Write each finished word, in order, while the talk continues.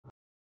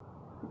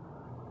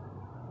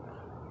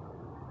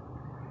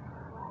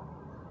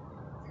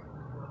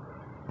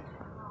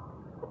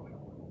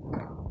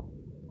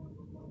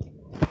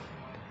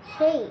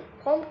Hey,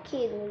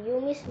 Pumpkin,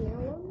 you miss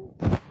Melon?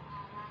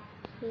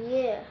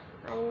 Yeah,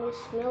 I miss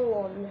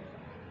Melon.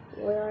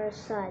 We are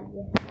sad.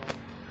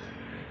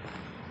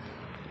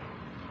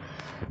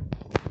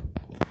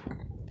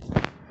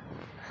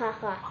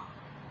 Haha,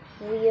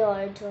 we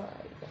are dry.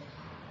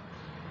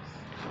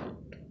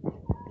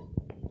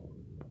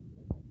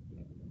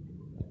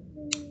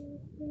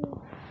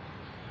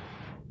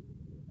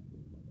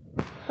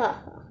 Haha,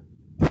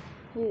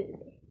 really.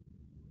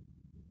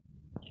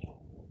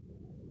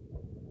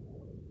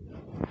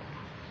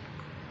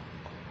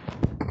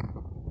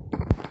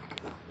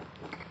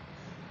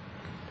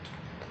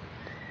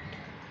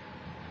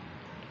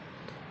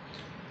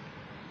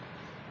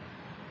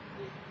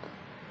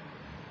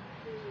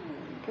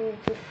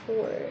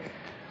 Beautiful.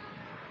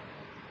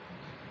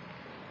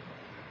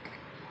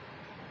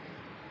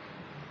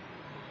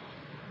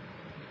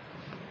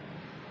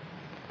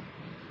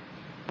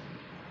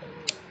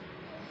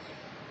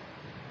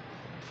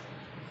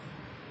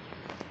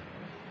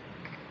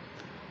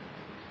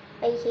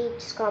 I hate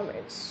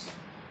scammers.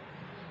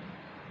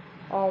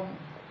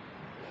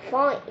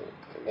 Fine.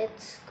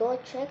 Let's go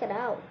check it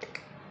out.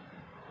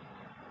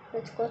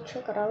 Let's go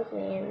check it out,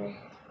 man.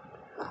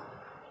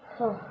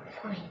 Oh,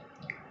 fine.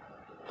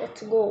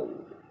 Let's go.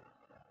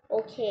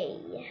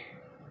 Okay.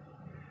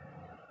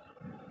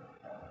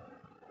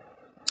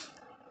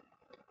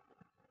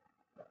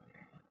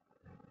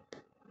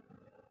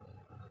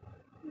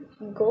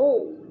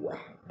 Go.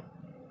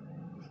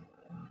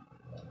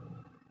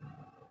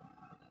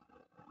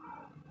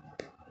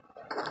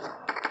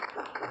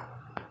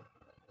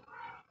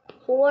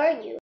 Who are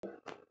you?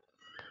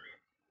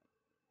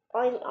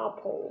 I'm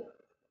Apple.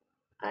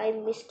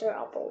 I'm Mr.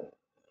 Apple.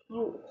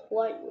 You, who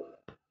are you?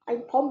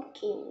 I'm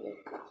Pumpkin.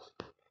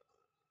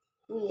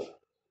 We,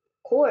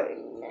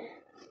 corn.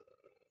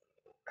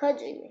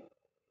 Cousin.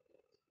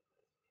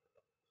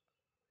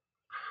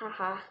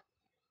 Haha.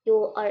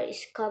 You are a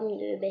scum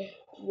noob.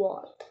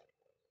 What?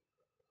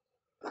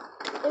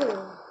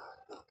 Mm.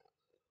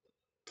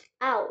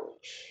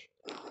 Ouch.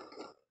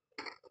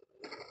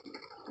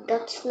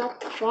 That's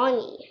not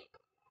funny.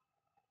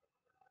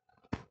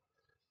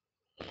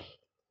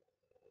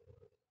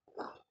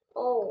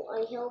 Oh,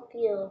 I help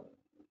you.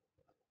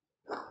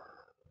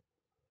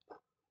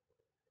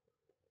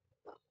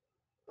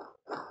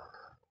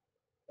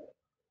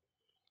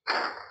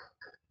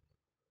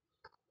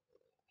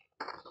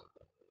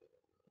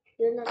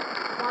 You're not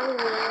funny,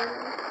 man.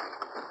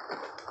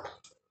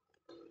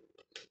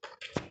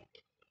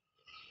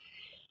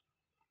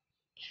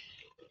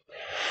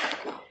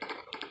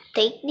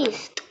 Take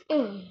this.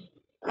 Mm.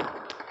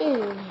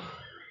 Mm.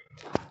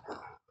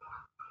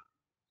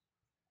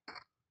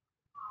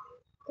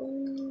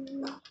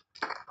 Mm.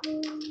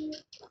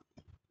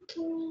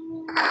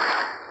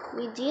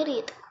 We did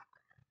it.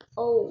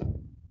 Oh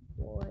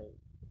boy.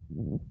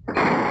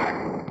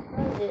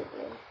 How did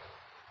we?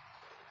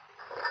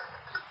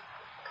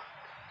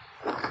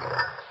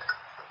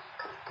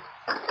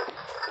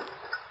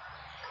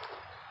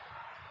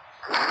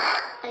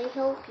 I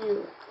help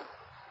you.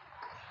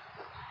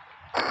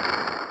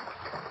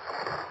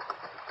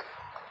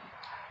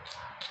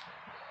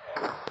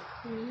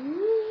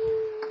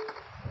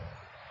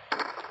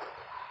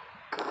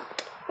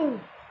 Mm.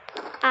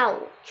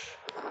 Ouch.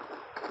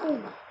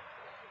 Mm.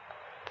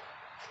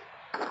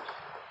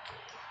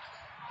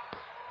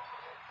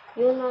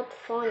 You're not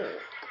funny.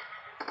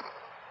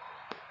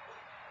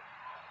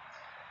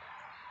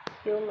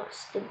 You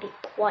must be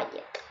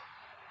quiet.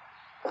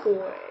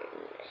 Corn.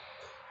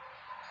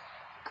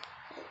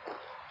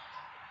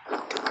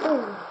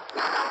 Mm.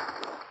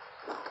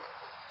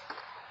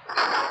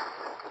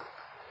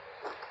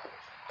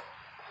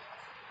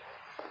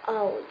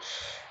 Ouch.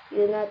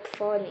 You're not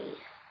funny.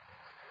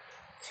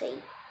 Say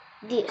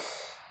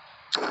this.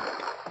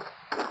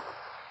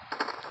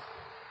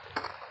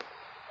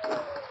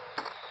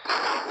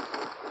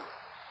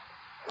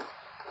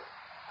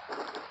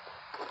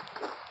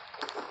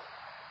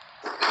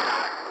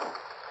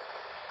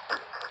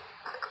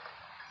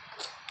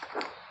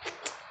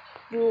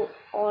 You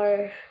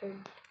are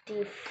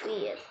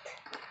defeated.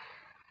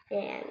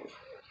 And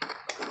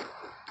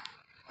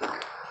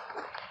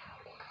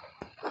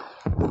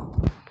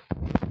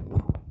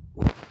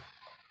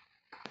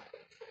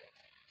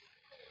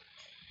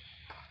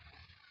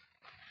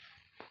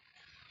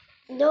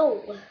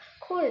no,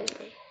 corn.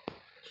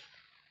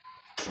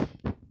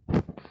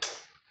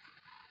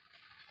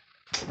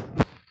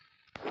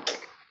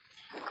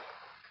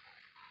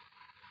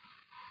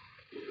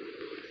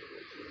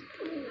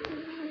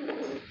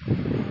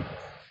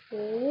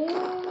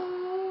 Oh.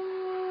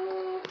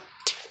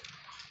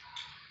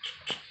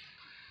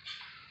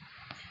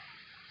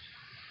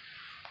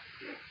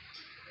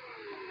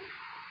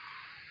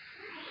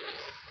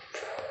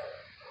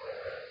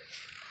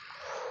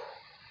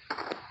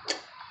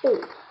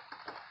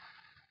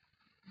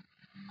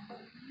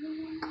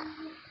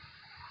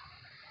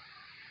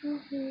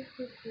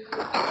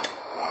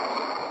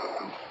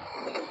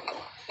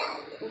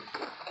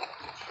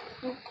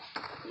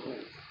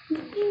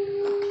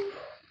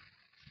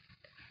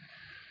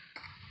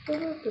 I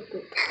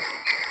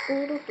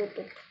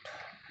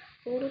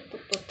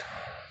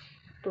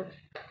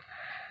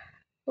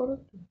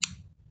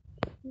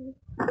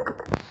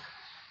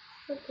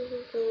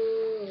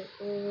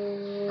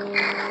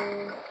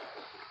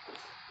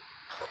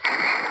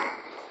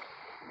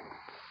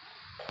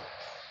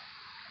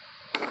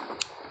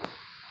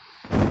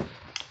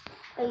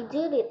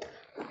did it.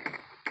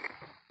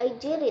 I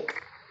did it.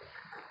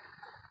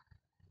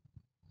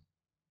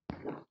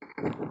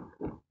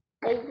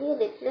 I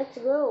did it. Let's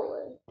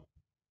go.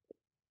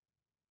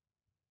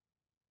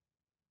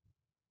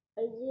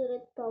 I did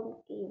it,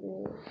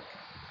 pumpkin.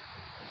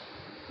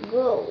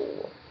 Go.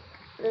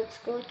 Let's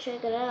go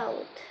check it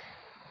out.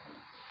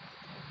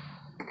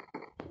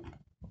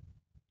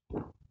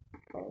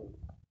 Oh,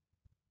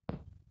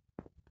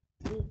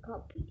 we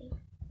copy.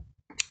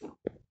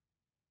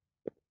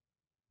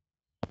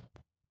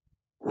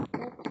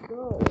 Let's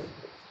go.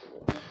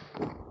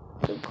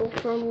 We go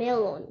for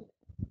Melon.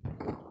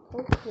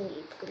 Okay,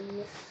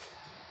 please.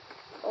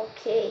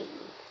 Okay.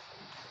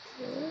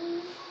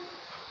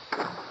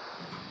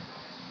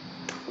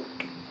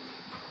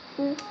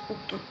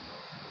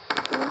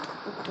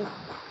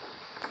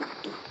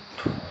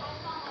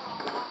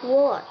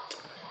 What?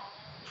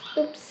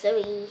 Oops,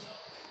 sorry.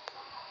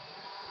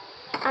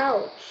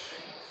 Ouch.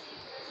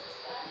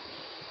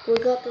 We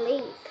got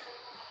late.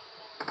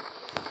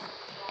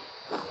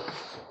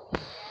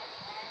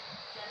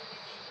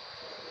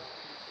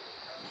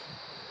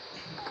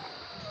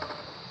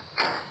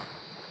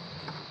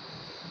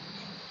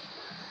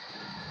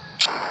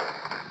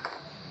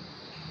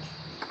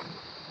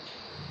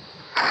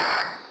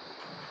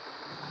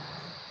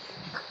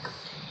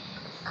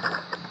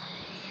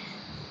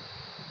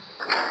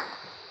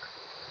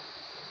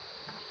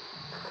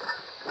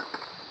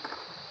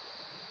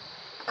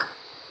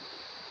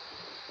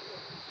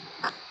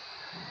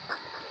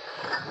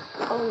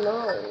 Oh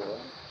no.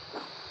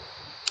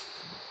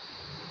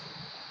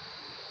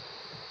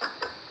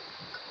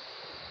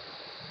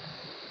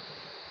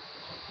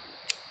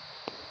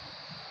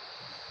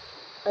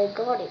 I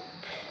got it.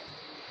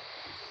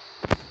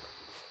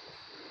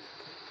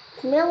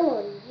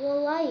 Melon, you're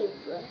alive.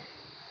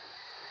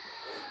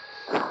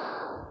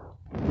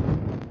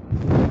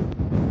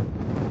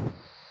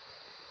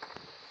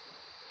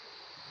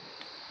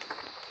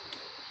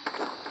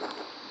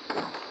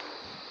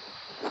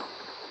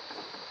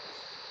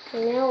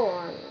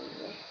 Melon,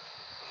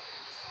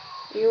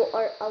 you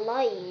are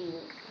alive.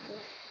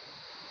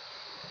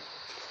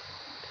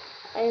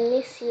 I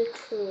miss you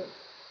too.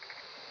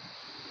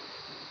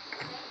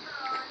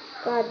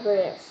 God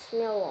bless,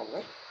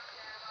 Melon.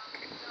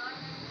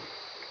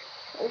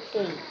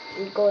 Okay,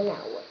 we go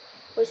now.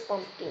 Where's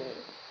Pumpkin?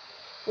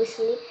 We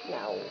sleep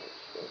now.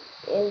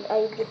 And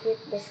I defeat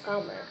the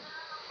scammer.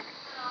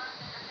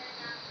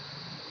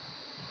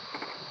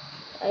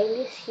 I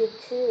miss you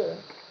too.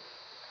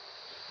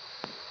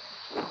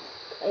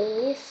 I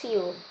miss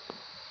you.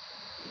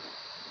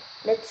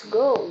 Let's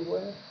go.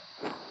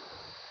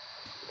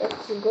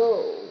 Let's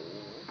go.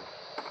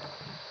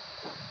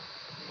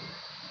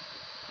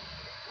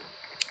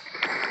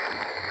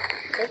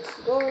 Let's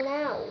go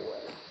now.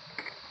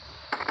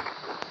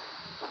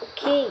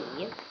 Okay.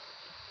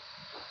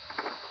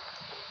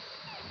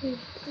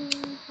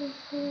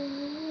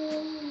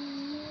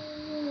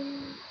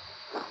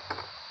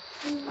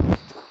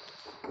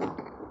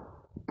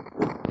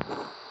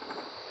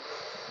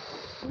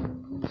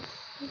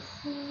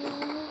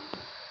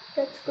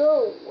 Let's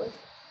go.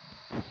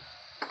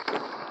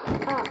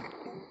 Ah.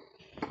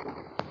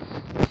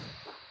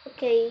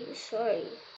 Okay, sorry.